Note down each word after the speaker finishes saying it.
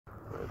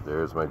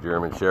There's my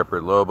German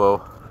Shepherd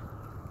Lobo.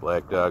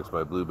 Black dog's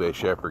my Blue Bay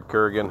Shepherd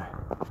Kurgan.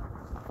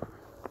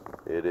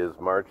 It is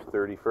March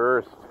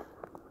 31st,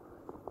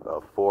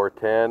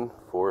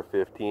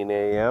 4:15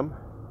 a.m.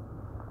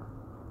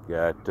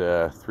 Got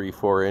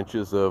 3-4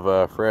 inches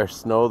of fresh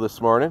snow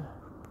this morning.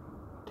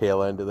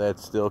 Tail end of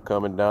that's still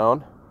coming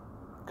down.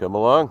 Come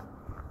along.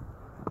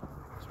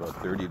 It's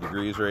about 30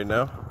 degrees right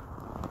now.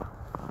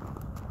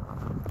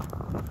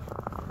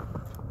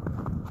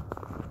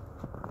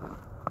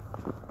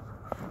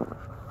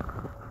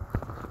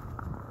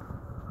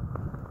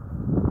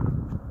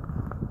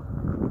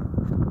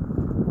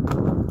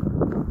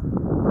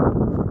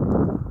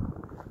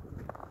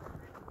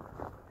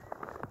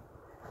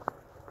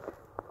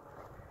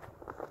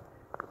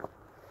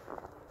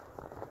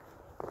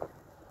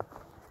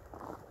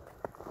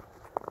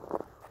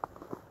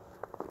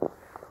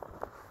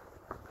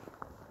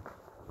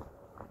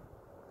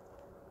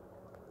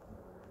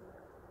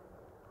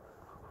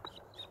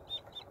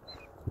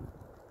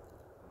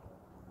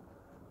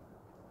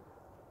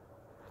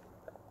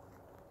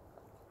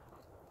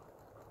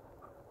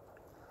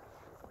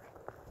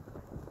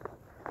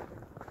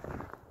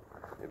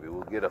 Maybe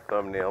we'll get a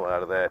thumbnail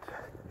out of that.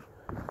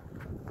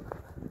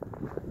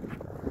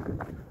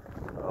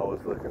 Always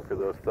looking for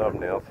those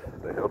thumbnails.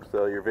 They help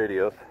sell your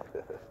videos.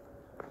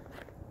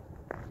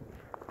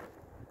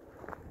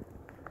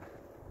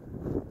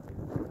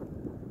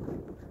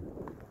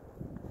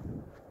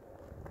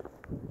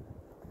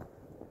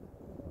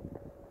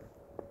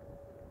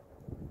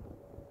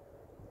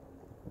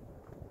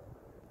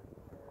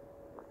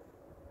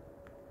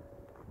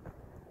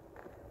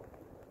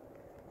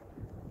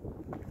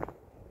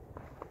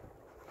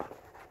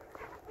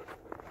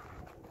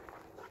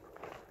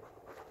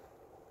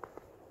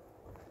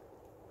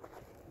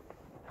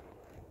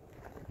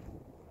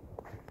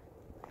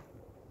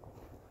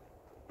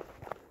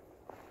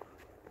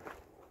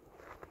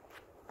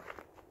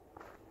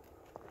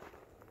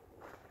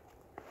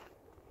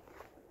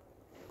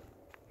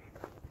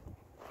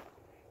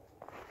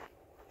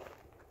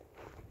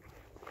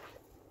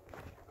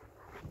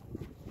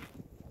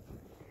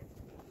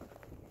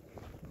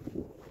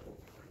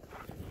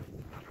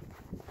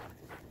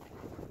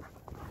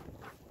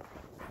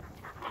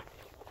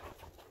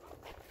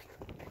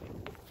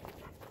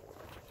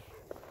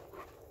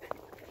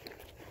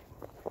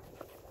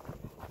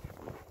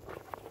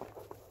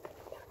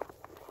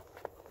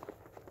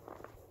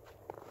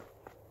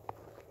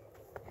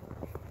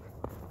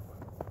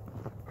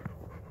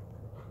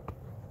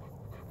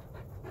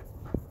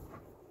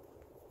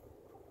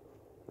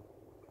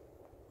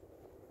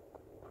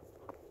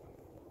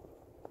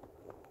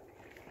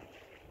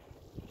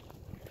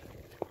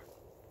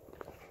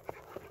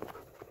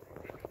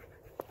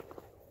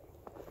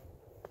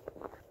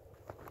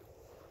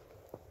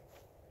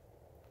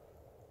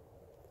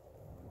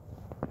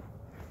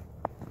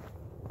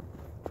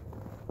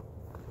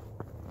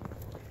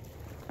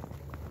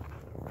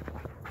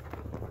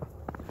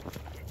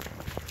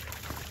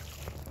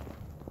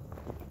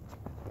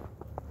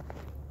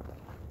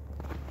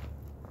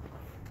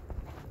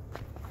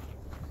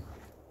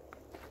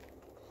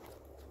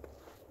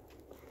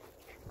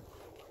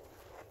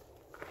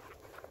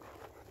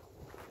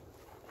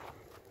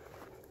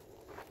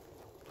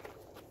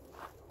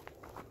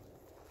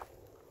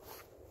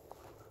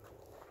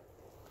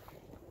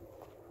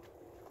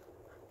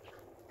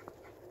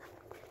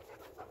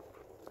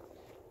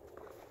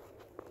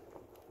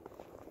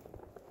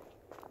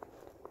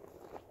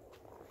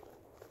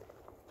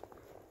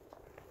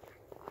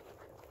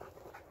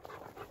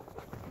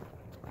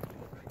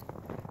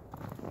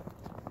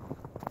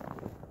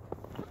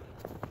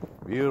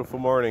 Beautiful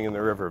morning in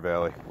the river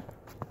valley.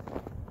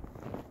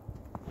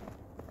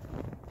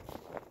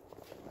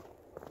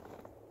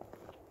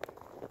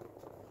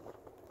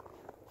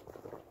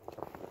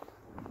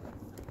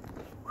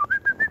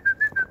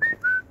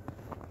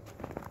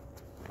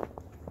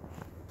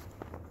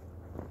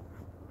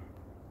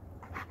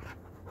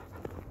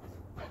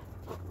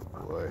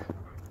 Boy.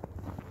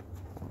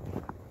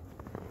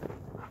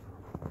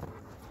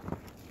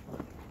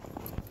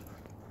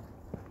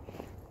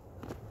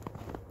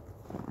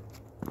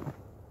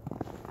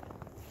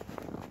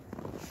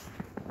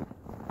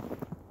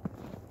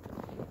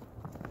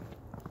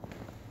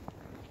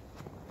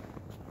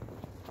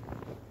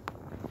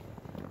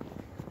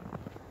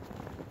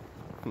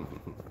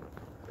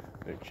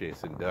 They're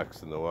chasing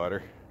ducks in the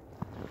water.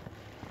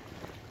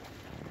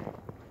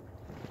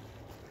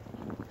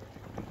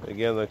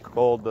 Again, the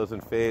cold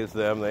doesn't faze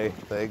them.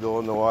 They go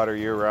in the water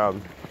year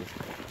round.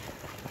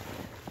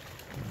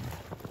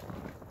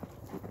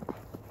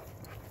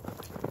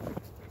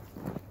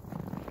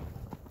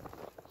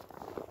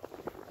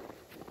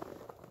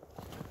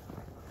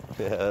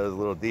 Yeah, that was a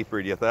little deeper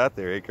than you thought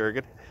there, eh,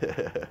 Kurgan?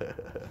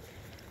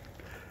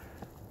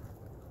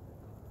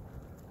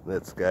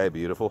 That sky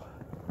beautiful.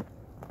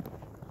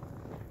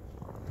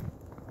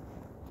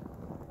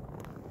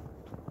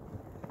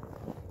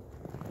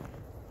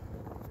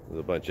 There's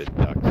a bunch of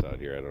ducks out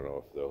here. I don't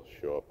know if they'll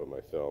show up on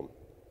my film.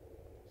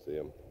 See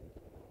them?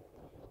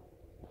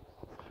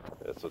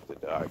 That's what the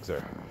dogs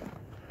are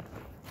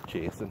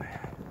chasing.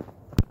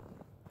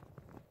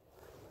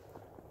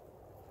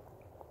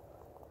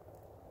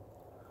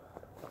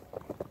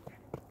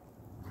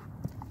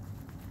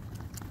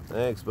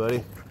 Thanks,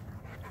 buddy.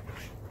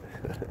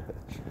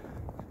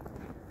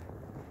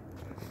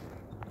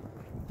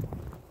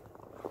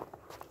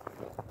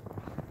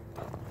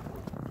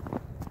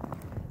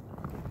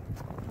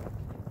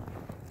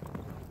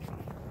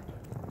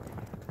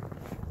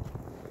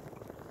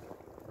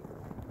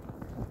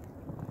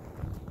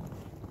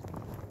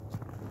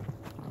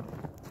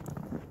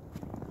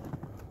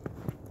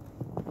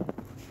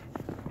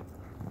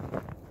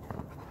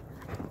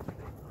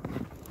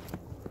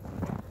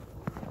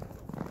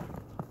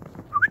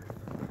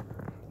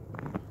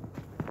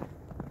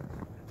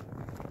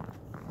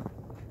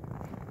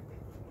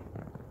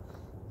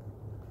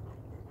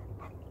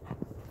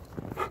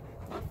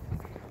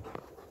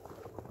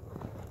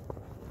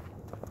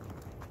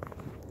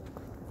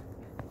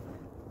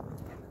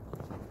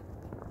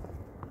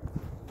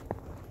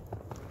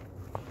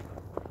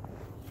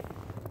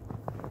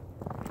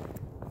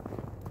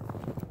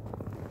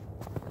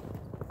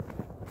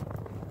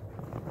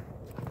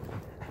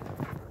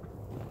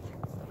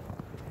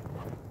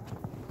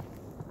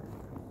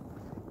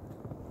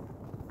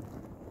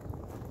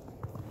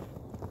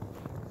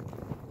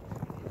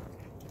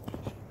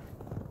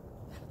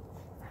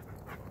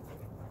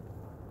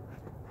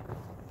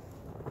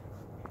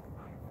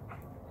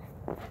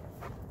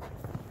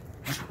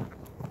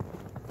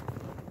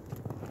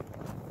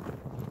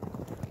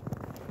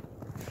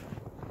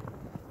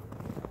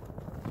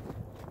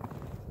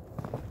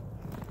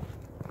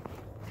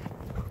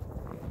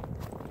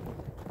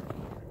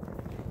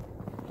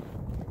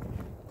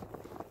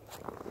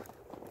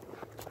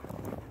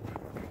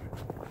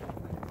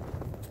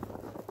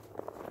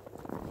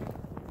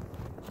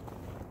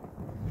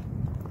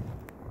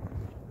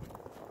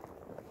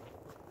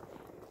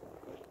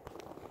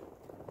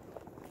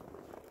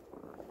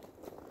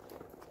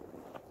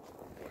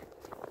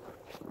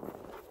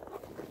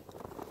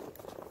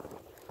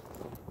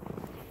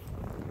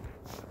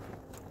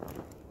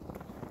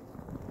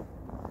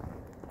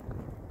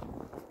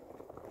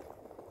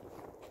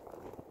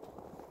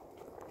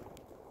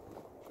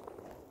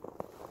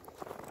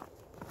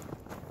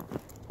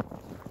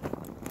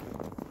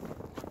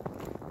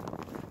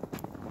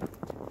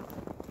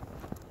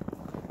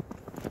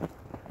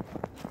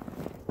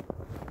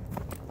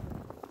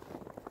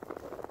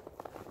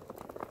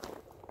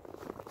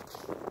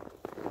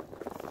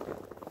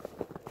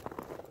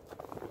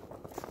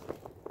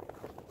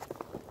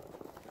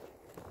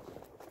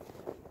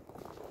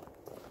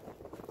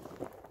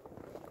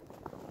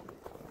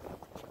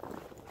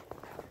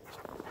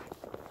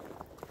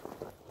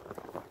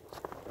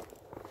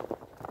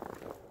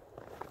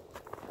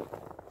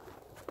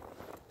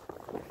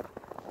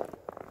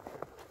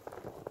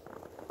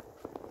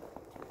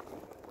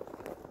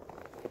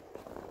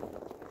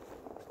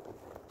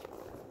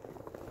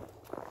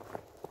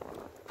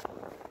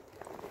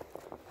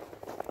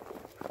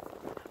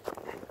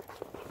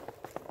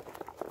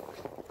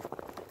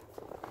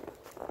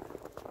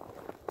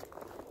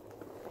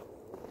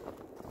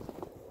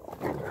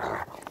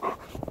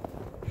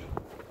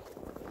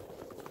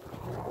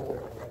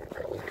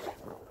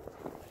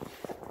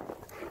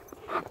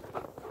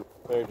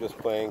 They're just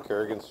playing.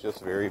 Kurgan's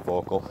just very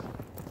vocal.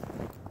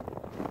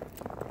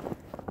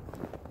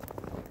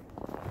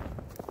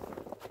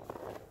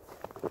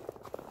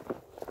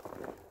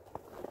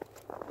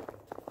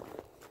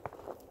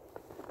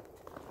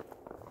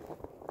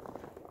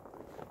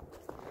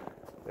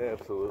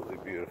 Absolutely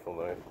beautiful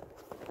night.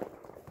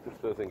 This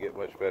doesn't get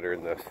much better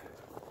than this.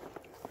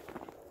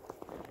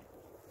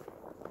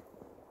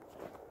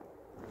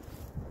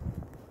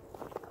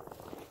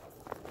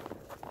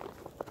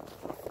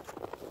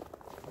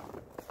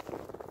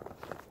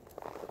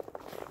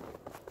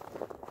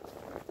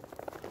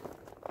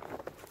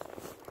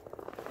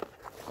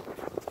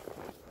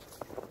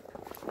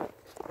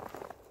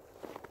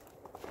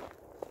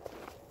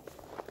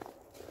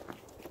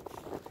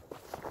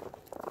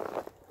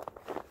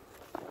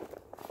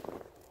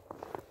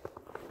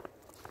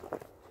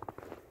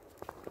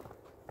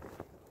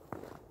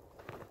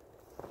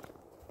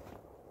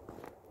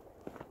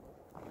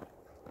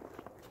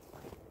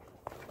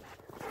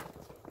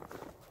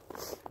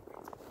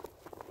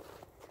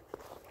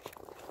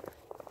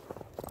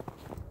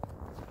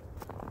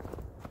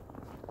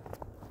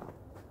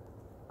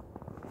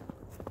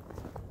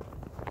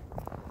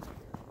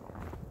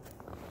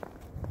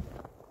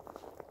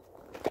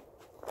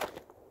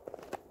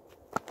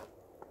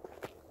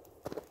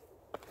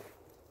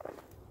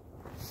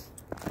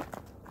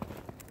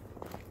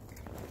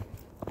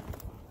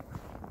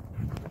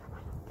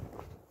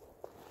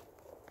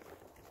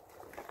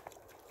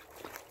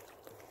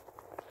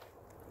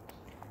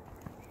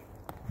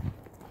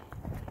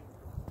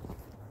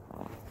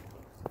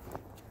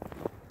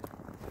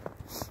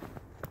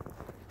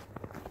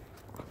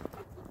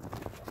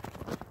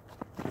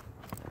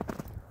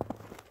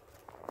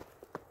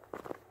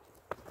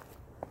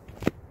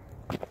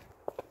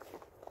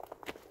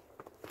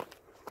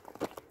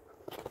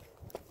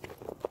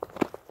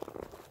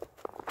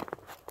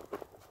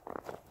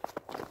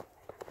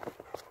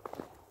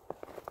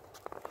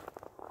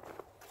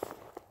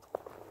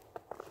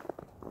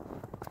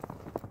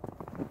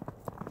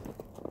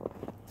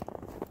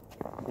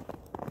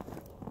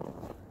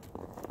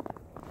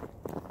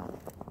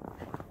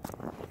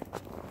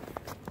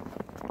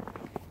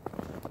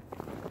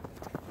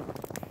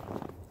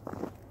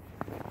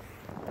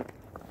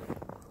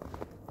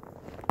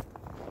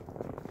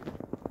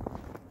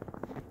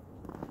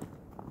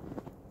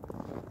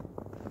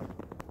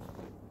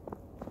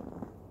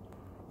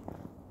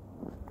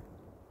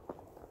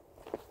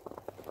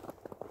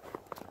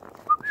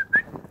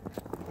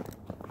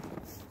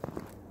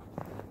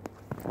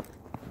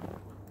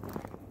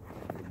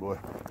 boy.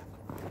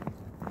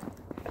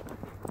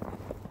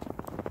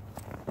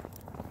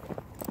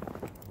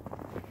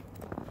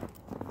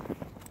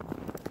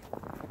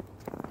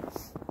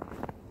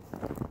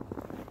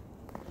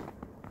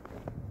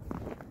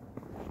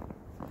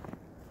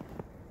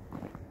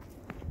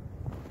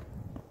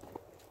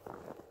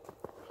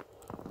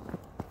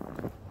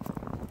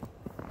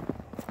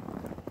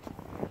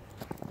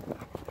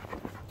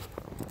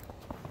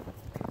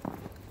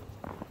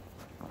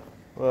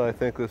 Well, I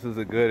think this is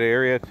a good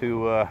area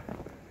to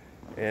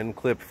end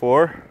clip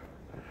 4.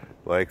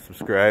 Like,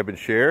 subscribe, and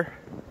share.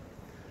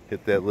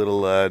 Hit that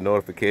little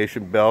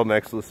notification bell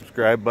next to the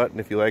subscribe button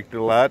if you liked it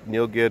a lot, and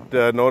you'll get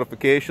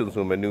notifications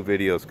when my new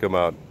videos come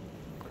out.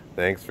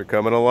 Thanks for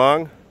coming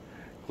along.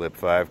 Clip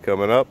 5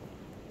 coming up.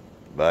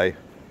 Bye.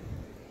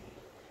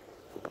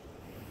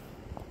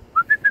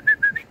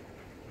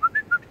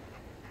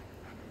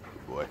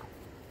 Good boy.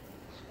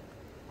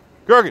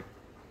 Kurgan!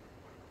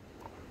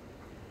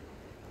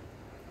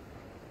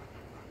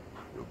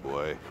 Good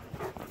boy.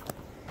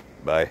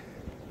 Bye.